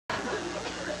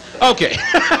Okay.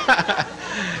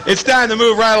 It's time to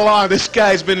move right along. This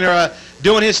guy's been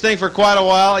doing his thing for quite a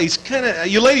while. He's kind of,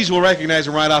 you ladies will recognize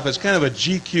him right off as kind of a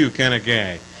GQ kind of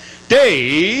guy.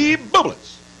 Dave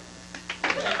Bublitz.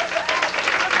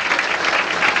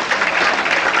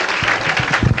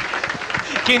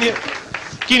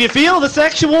 Can you feel the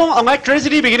sexual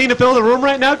electricity beginning to fill the room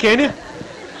right now, can you?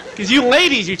 Because you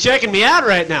ladies, you're checking me out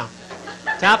right now.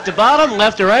 Top to bottom,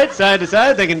 left to right, side to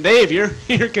side, thinking, Dave, you're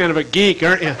kind of a geek,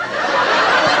 aren't you?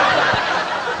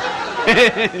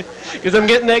 Because I'm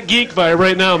getting that geek vibe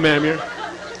right now, ma'am.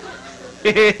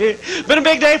 Been a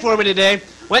big day for me today.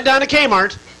 Went down to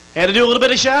Kmart. Had to do a little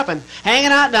bit of shopping.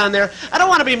 Hanging out down there. I don't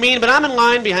want to be mean, but I'm in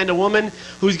line behind a woman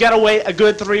who's got to weigh a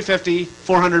good 350,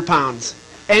 400 pounds.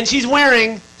 And she's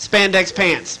wearing spandex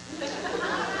pants.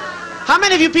 How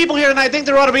many of you people here tonight think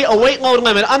there ought to be a weight load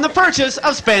limit on the purchase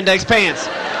of spandex pants?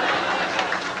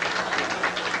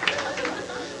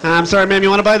 I'm sorry, ma'am, you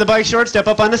want to buy the bike short? Step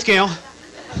up on the scale.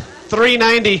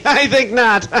 $3.90. I think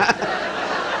not.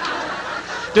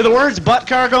 Do the words butt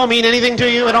cargo mean anything to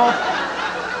you at all?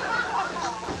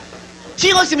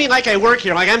 She looks at me like I work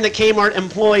here, like I'm the Kmart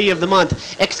employee of the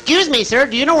month. Excuse me, sir,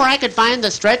 do you know where I could find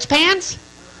the stretch pants?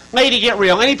 Lady, get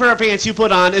real. Any pair of pants you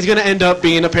put on is going to end up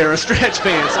being a pair of stretch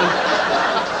pants. I'm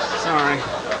sorry.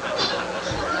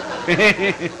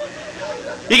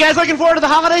 You guys looking forward to the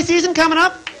holiday season coming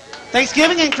up?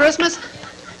 Thanksgiving and Christmas?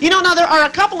 You know, now there are a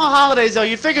couple of holidays, though,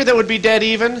 you'd figure that would be dead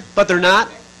even, but they're not.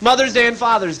 Mother's Day and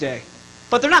Father's Day.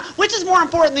 But they're not. Which is more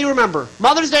important than you remember?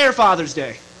 Mother's Day or Father's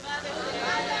Day?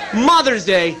 Mother's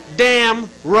Day, damn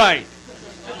right.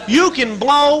 You can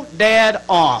blow Dad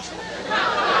off.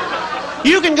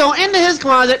 You can go into his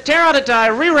closet, tear out a tie,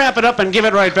 rewrap it up, and give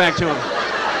it right back to him.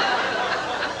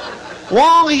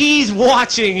 While he's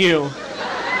watching you.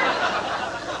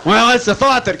 Well, it's the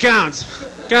thought that counts.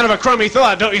 Kind of a crummy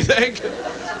thought, don't you think?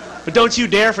 But don't you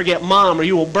dare forget Mom, or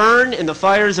you will burn in the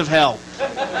fires of hell.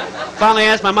 Finally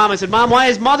asked my mom, I said, Mom, why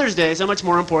is Mother's Day so much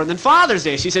more important than Father's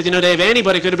Day? She said, you know, Dave,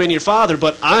 anybody could have been your father,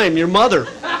 but I'm your mother.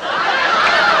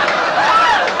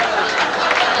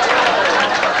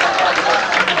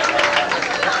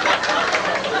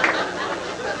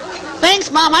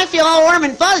 Thanks, Mom. I feel all warm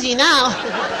and fuzzy now.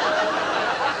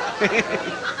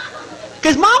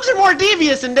 Because moms are more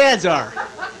devious than dads are.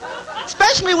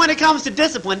 Especially when it comes to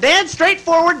discipline. Dad's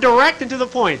straightforward, direct, and to the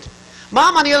point.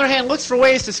 Mom, on the other hand, looks for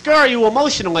ways to scar you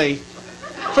emotionally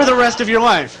for the rest of your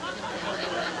life.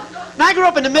 And I grew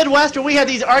up in the Midwest where we had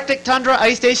these Arctic tundra,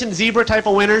 ice station, zebra type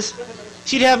of winters.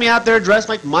 She'd have me out there dressed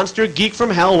like monster geek from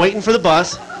hell, waiting for the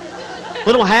bus.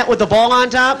 Little hat with the ball on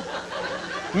top.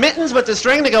 Mittens with the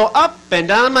string to go up and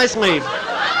down my sleeve.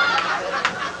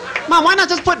 Mom, why not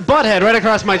just put butthead right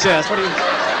across my chest? What do you...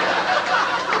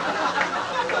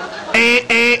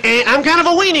 I'm kind of a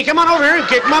weenie. Come on over here and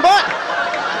kick my butt.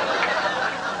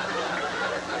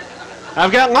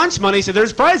 I've got lunch money, so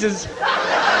there's prizes.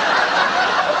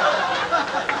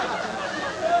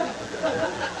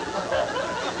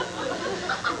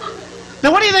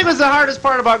 Now, what do you think was the hardest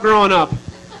part about growing up?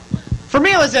 For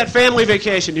me, it was that family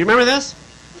vacation. Do you remember this?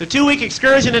 The 2-week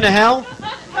excursion into hell?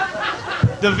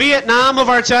 The Vietnam of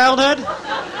our childhood?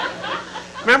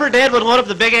 Remember Dad would load up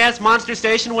the big-ass monster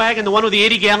station wagon, the one with the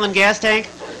 80-gallon gas tank?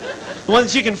 The one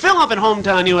that you can fill up in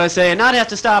hometown USA and not have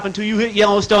to stop until you hit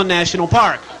Yellowstone National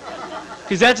Park.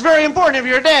 Because that's very important if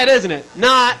you're a dad, isn't it?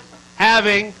 Not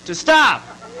having to stop.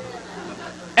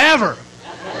 Ever.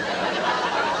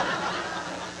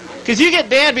 Because you get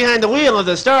Dad behind the wheel of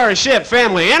the Starship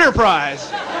Family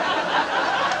Enterprise.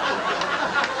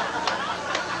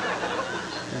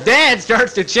 Dad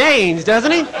starts to change,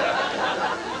 doesn't he?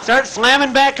 Starts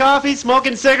slamming back coffee,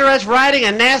 smoking cigarettes, riding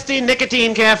a nasty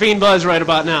nicotine caffeine buzz right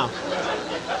about now.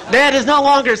 Dad is no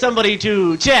longer somebody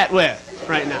to chat with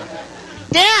right now.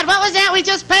 Dad, what was that we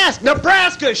just passed?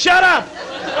 Nebraska, shut up!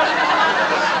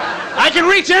 I can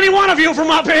reach any one of you from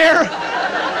up here.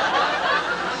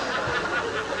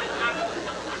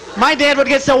 My dad would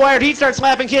get so wired he'd start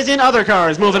slapping kids in other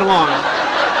cars moving along.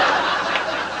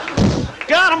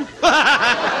 Got him!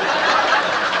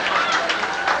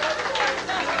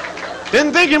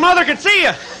 Didn't think your mother could see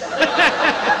you.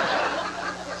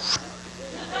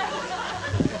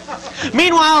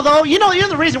 Meanwhile, though, you know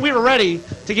the reason we were ready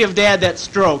to give Dad that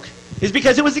stroke is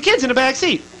because it was the kids in the back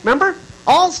seat. Remember?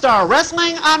 All-Star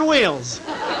Wrestling on Wheels.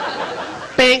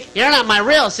 Pink, you're not my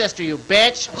real sister, you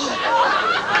bitch.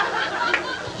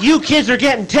 You kids are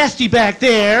getting testy back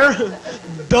there.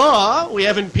 Duh, we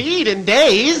haven't peed in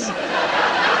days.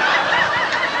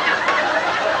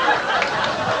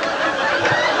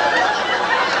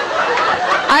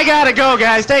 I gotta go,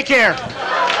 guys. Take care.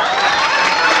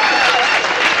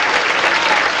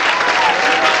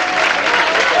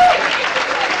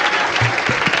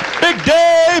 Big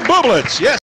Dave Bublitz. Yes.